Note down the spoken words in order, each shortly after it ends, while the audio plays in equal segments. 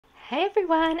Hey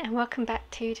everyone, and welcome back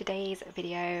to today's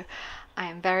video. I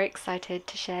am very excited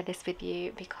to share this with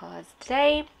you because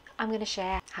today I'm going to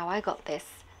share how I got this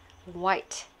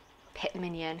white Pitt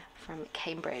Minion from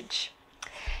Cambridge.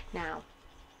 Now,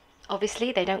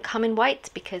 obviously they don't come in white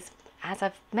because, as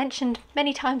I've mentioned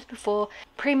many times before,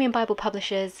 premium Bible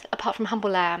publishers, apart from Humble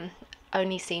Lamb,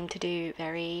 only seem to do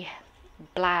very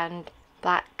bland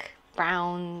black,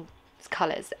 brown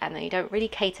colours, and they don't really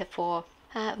cater for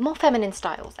more feminine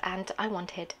styles. And I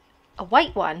wanted a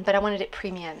white one, but I wanted it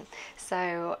premium,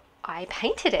 so I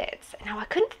painted it. Now, I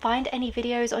couldn't find any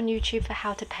videos on YouTube for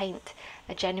how to paint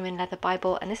a genuine leather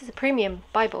Bible, and this is a premium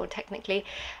Bible technically,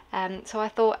 so I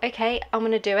thought, okay, I'm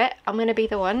gonna do it. I'm gonna be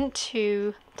the one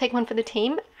to take one for the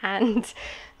team and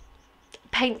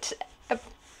paint a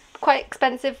quite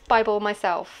expensive Bible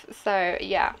myself. So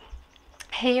yeah,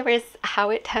 here is how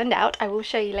it turned out. I will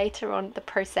show you later on the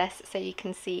process so you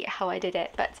can see how I did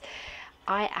it, but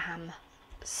I am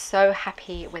so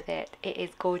happy with it. It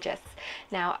is gorgeous.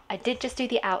 Now, I did just do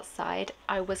the outside.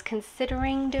 I was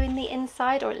considering doing the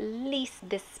inside, or at least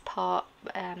this part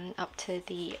up to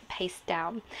the paste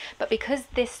down, but because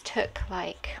this took,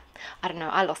 like, I don't know,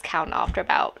 I lost count after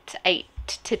about 8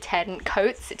 to 10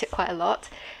 coats. It took quite a lot.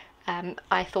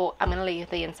 I thought I'm gonna leave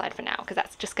the inside for now because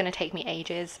that's just gonna take me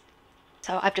ages.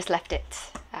 So I've just left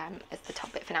it as the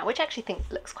top bit for now, which I actually think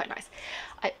looks quite nice.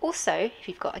 I also, if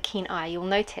you've got a keen eye, you'll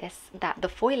notice that the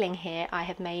foiling here I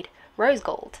have made rose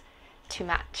gold to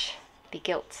match the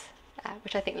gilt,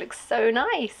 which I think looks so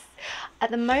nice. At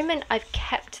the moment, I've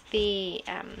kept the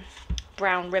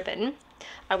brown ribbon.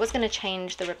 I was going to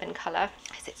change the ribbon colour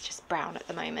because it's just brown at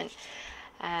the moment.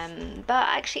 But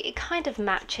actually it kind of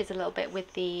matches a little bit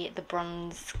with the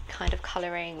bronze kind of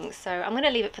colouring, so I'm going to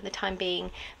leave it for the time being,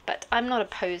 but I'm not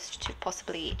opposed to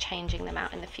possibly changing them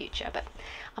out in the future. But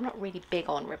I'm not really big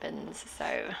on ribbons,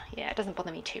 so yeah, it doesn't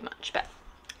bother me too much, but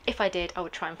if I did, I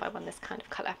would try and find one this kind of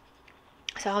colour.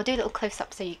 So I'll do a little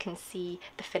close-up so you can see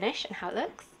the finish and how it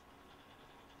looks.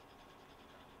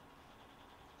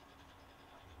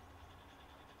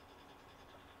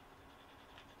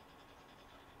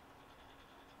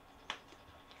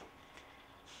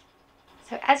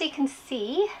 So as you can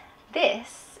see,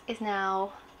 this is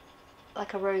now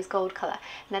like a rose gold colour.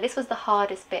 Now, this was the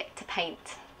hardest bit to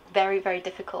paint, very, very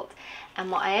difficult. And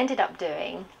what I ended up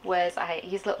doing was I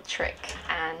used a little trick,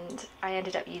 and I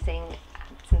ended up using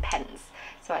some pens.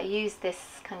 So I used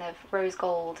this kind of rose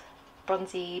gold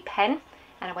bronzy pen,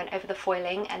 and I went over the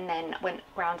foiling and then went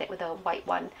around it with a white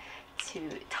one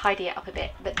to tidy it up a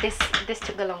bit. But this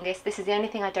took the longest. This is the only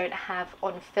thing I don't have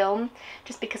on film,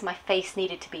 just because my face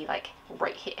needed to be like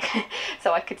right here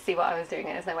so I could see what I was doing,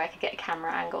 and there's no way I could get a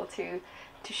camera angle to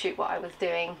shoot what I was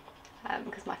doing,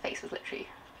 because my face was literally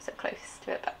so close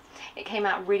to it. But it came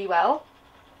out really well.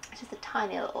 It's just a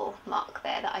tiny little mark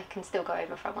there that I can still go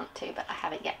over if I want to, but I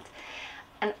haven't yet.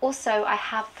 And also I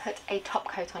have put a top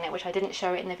coat on it, which I didn't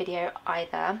show it in the video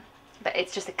either, but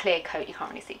it's just a clear coat, you can't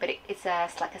really see, but it's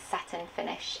like a satin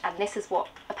finish, and this is what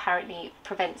apparently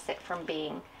prevents it from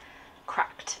being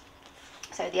cracked.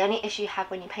 So the only issue you have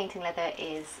when you're painting leather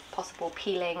is possible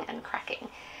peeling and cracking.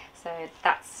 So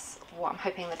that's what I'm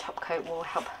hoping the top coat will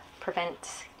help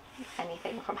prevent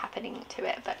anything from happening to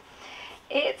it. But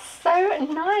it's so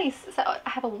nice. So I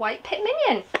have a white Pitt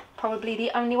Minion, probably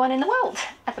the only one in the world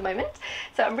at the moment.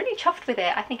 So I'm really chuffed with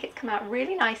it. I think it's come out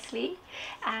really nicely.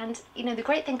 And you know, the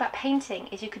great thing about painting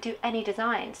is you could do any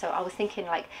design. So I was thinking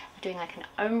like doing like an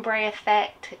ombre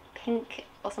effect with pink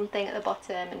or something at the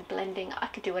bottom and blending. I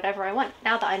could do whatever I want.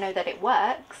 Now that I know that it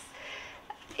works,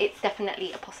 it's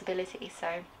definitely a possibility. So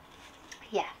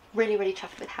yeah, really, really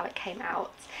chuffed with how it came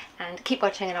out. And keep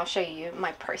watching and I'll show you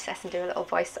my process and do a little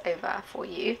voiceover for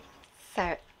you.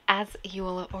 So as you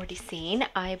all have already seen,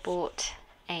 I bought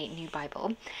a new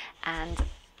Bible, and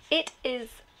it is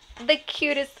the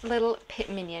cutest little Pitt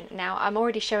Minion. Now, I'm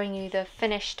already showing you the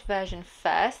finished version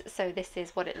first, so this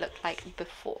is what it looked like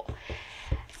before.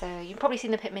 So you've probably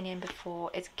seen the Pitt Minion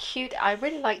before. It's cute. I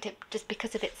really liked it just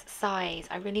because of its size.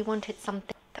 I really wanted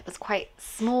something that was quite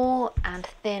small and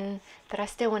thin, but I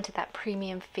still wanted that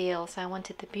premium feel. So I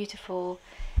wanted the beautiful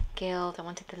gilt, I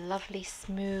wanted the lovely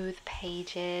smooth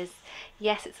pages.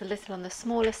 Yes, it's a little on the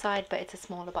smaller side, but it's a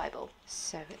smaller Bible,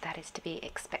 so that is to be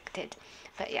expected.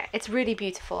 But yeah, it's really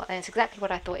beautiful, and it's exactly what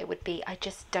I thought it would be. I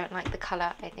just don't like the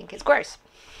colour. I think it's gross.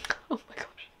 Oh my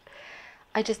gosh.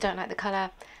 I just don't like the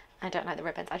colour. I don't like the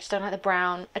ribbons. I just don't like the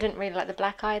brown. I didn't really like the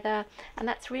black either, and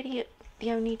that's really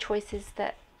the only choices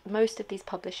that most of these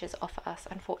publishers offer us,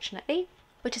 unfortunately.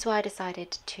 which is why I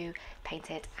decided to paint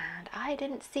it. And I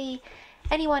didn't see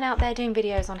anyone out there doing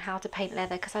videos on how to paint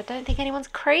leather, because I don't think anyone's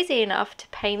crazy enough to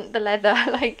paint the leather.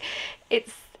 Like,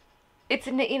 it's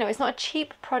you know, it's not a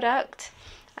cheap product,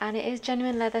 and it is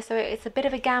genuine leather, so it's a bit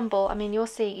of a gamble. I mean, you've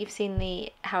seen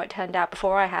how it turned out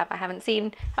before. I haven't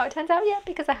seen how it turns out yet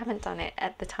because I haven't done it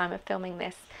at the time of filming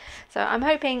this. So I'm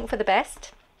hoping for the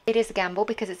best. It is a gamble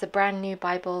because it's a brand new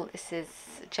Bible. This is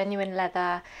genuine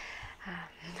leather.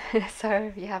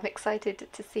 So yeah, I'm excited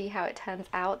to see how it turns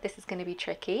out. This is going to be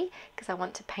tricky because I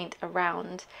want to paint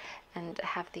around and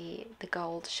have the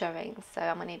gold showing, so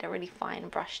I'm going to need a really fine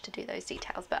brush to do those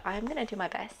details, but I'm going to do my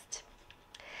best.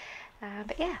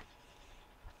 But yeah,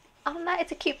 other than that,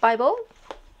 it's a cute Bible.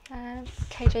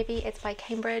 KJV, it's by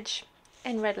Cambridge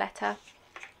in red letter.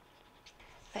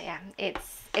 But yeah,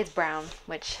 it's brown,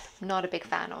 which I'm not a big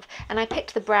fan of. And I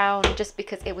picked the brown just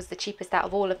because it was the cheapest out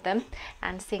of all of them.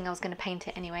 And seeing I was going to paint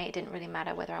it anyway, it didn't really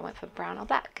matter whether I went for brown or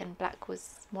black. And black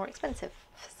was more expensive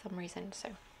for some reason. So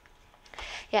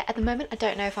yeah, at the moment, I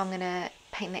don't know if I'm going to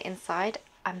paint the inside.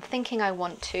 I'm thinking I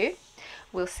want to.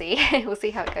 We'll see. We'll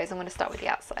see how it goes. I'm going to start with the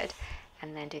outside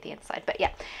and then do the inside. But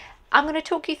yeah, I'm going to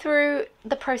talk you through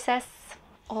the process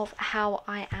of how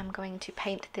I am going to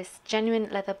paint this genuine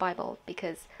leather Bible,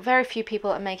 because very few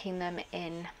people are making them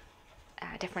in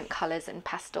different colours and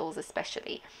pastels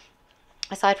especially.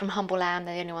 Aside from Humble Lamb,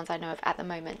 they're the only ones I know of at the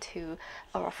moment who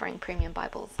are offering premium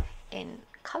Bibles in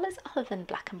colours other than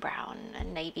black and brown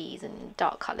and navies and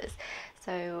dark colours.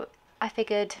 So I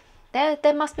figured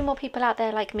there must be more people out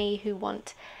there like me who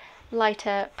want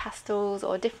lighter pastels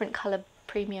or different colour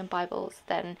premium Bibles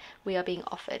than we are being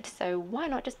offered, so why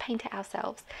not just paint it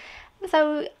ourselves?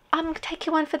 So I'm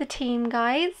taking one for the team,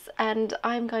 guys, and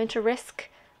I'm going to risk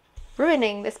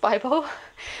ruining this Bible,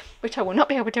 which I will not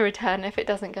be able to return if it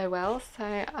doesn't go well. So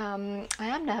I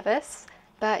am nervous,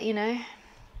 but you know,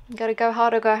 you gotta go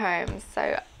hard or go home.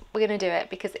 So we're gonna do it,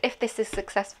 because if this is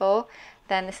successful,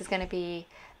 then this is going to be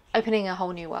opening a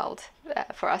whole new world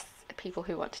for us people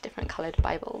who want different coloured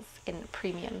Bibles in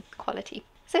premium quality.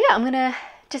 So yeah, I'm gonna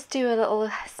just do a little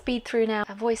speed through now,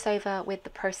 a voiceover with the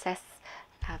process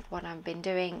of what I've been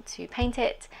doing to paint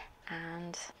it,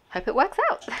 and hope it works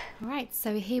out. Alright,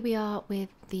 so here we are with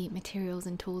the materials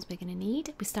and tools we're going to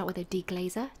need. We start with a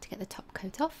deglazer to get the top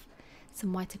coat off,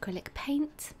 some white acrylic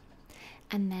paint,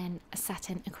 and then a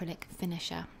satin acrylic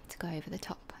finisher to go over the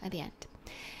top at the end.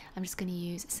 I'm just going to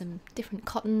use some different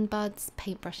cotton buds,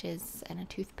 paintbrushes, and a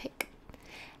toothpick.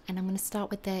 And I'm going to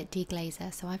start with the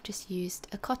deglazer. So I've just used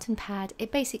a cotton pad.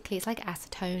 It's like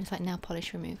acetone, it's like nail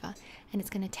polish remover, and it's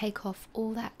going to take off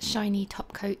all that shiny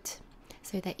top coat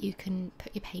so that you can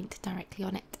put your paint directly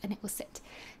on it and it will sit.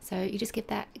 So you just give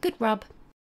that a good rub,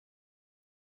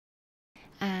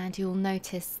 and you'll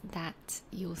notice that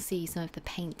you'll see some of the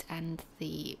paint and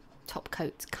the top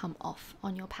coat come off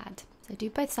on your pad. So do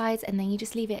both sides, and then you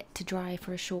just leave it to dry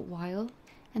for a short while,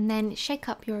 and then shake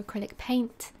up your acrylic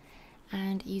paint,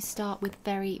 and you start with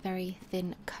very, very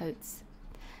thin coats.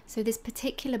 So this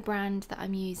particular brand that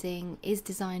I'm using is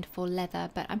designed for leather,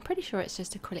 but I'm pretty sure it's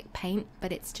just acrylic paint,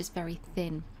 but it's just very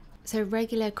thin. So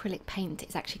regular acrylic paint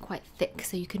is actually quite thick,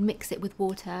 so you can mix it with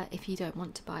water if you don't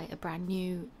want to buy a brand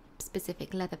new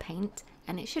specific leather paint,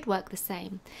 and it should work the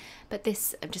same. But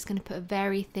this, I'm just going to put a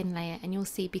very thin layer, and you'll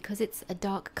see because it's a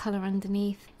dark colour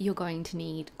underneath, you're going to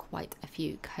need quite a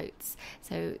few coats.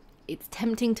 So it's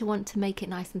tempting to want to make it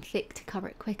nice and thick to cover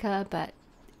it quicker, but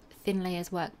thin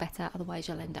layers work better, otherwise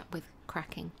you'll end up with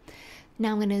cracking.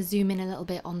 Now I'm going to zoom in a little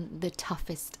bit on the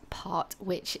toughest part,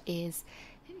 which is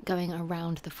going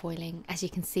around the foiling. As you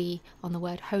can see on the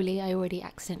word holy, I already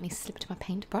accidentally slipped my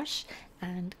paintbrush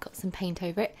and got some paint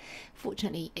over it.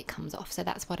 Fortunately it comes off, so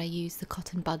that's what I use the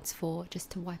cotton buds for, just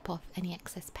to wipe off any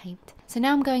excess paint. So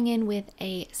now I'm going in with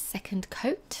a second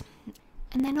coat,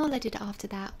 and then all I did after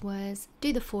that was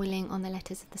do the foiling on the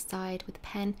letters of the side with a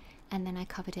pen, and then I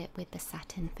covered it with the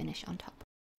satin finish on top.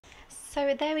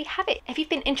 So there we have it. If you've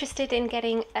been interested in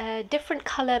getting a different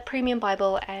colour premium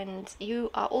Bible and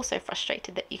you are also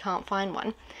frustrated that you can't find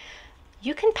one,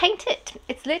 you can paint it.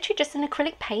 It's literally just an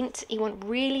acrylic paint. You want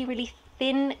really, really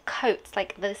thin coats,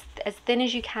 like this, as thin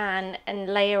as you can,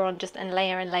 and layer on, just and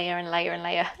layer and layer and layer and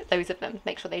layer, loads of them.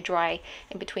 Make sure they dry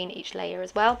in between each layer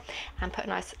as well, and put a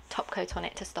nice top coat on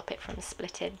it to stop it from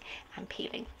splitting and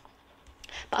peeling.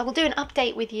 But I will do an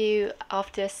update with you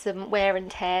after some wear and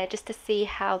tear, just to see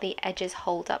how the edges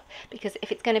hold up, because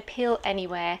if it's going to peel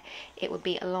anywhere, it would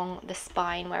be along the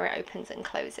spine where it opens and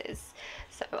closes.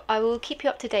 So I will keep you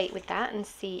up to date with that and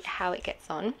see how it gets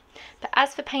on. But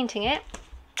as for painting it,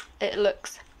 it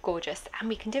looks gorgeous, and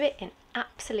we can do it in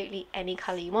absolutely any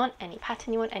colour you want, any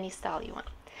pattern you want, any style you want.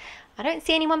 I don't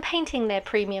see anyone painting their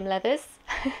premium leathers.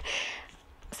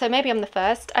 So maybe I'm the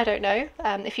first, I don't know.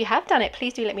 If you have done it,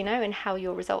 please do let me know and how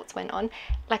your results went on.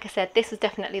 Like I said, this was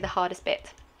definitely the hardest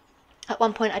bit. At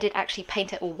one point I did actually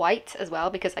paint it all white as well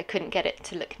because I couldn't get it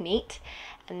to look neat.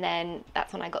 And then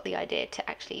that's when I got the idea to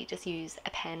actually just use a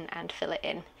pen and fill it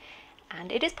in.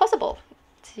 And it is possible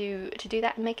to do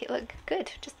that and make it look good.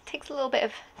 It just takes a little bit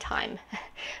of time.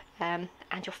 And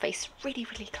your face really,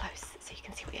 really close so you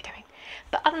can see what you're doing.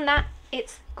 But other than that,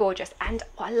 it's gorgeous. And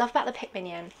what I love about the Pitt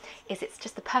Minion is it's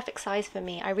just the perfect size for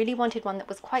me. I really wanted one that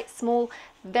was quite small,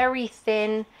 very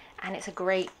thin, and it's a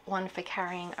great one for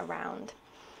carrying around.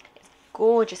 It's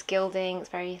gorgeous gilding. It's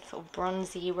very sort of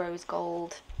bronzy rose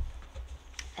gold.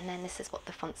 And then this is what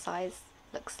the font size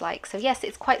looks like. So yes,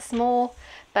 it's quite small,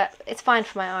 but it's fine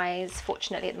for my eyes.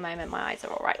 Fortunately at the moment my eyes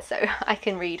are all right, so I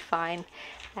can read fine.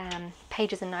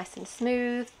 Pages are nice and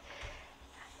smooth.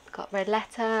 Got red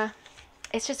letter.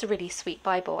 It's just a really sweet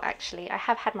Bible actually. I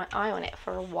have had my eye on it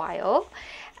for a while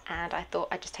and I thought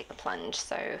I'd just take the plunge.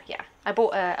 So yeah, I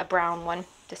bought a brown one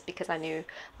just because I knew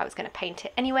I was going to paint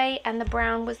it anyway, and the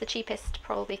brown was the cheapest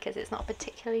probably because it's not a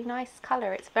particularly nice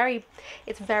colour. It's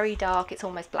very dark, it's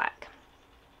almost black.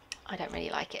 I don't really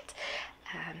like it.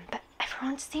 But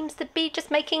everyone seems to be just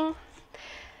making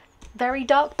very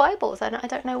dark Bibles. I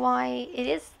don't know why it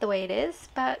is the way it is,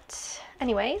 but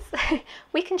anyways,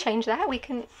 we can change that. We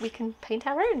can paint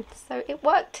our own. So it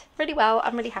worked really well.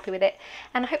 I'm really happy with it,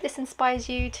 and I hope this inspires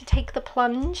you to take the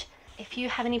plunge. If you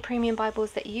have any premium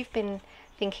Bibles that you've been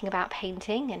thinking about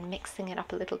painting and mixing it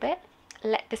up a little bit,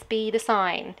 let this be the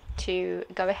sign to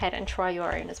go ahead and try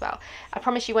your own as well. I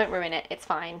promise you won't ruin it. It's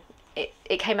fine.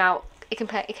 It came out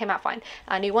fine.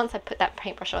 I knew once I put that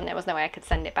paintbrush on there was no way I could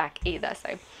send it back either.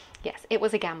 So yes, it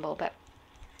was a gamble, but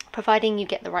providing you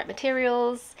get the right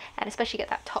materials and especially get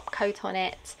that top coat on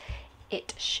it,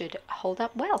 it should hold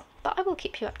up well. But I will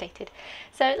keep you updated.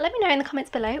 So let me know in the comments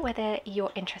below whether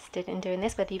you're interested in doing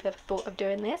this, whether you've ever thought of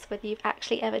doing this, whether you've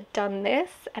actually ever done this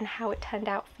and how it turned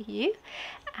out for you.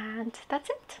 And that's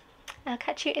it. I'll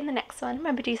catch you in the next one.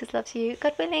 Remember, Jesus loves you.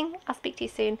 God willing, I'll speak to you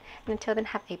soon. And until then,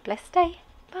 have a blessed day.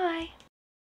 Bye.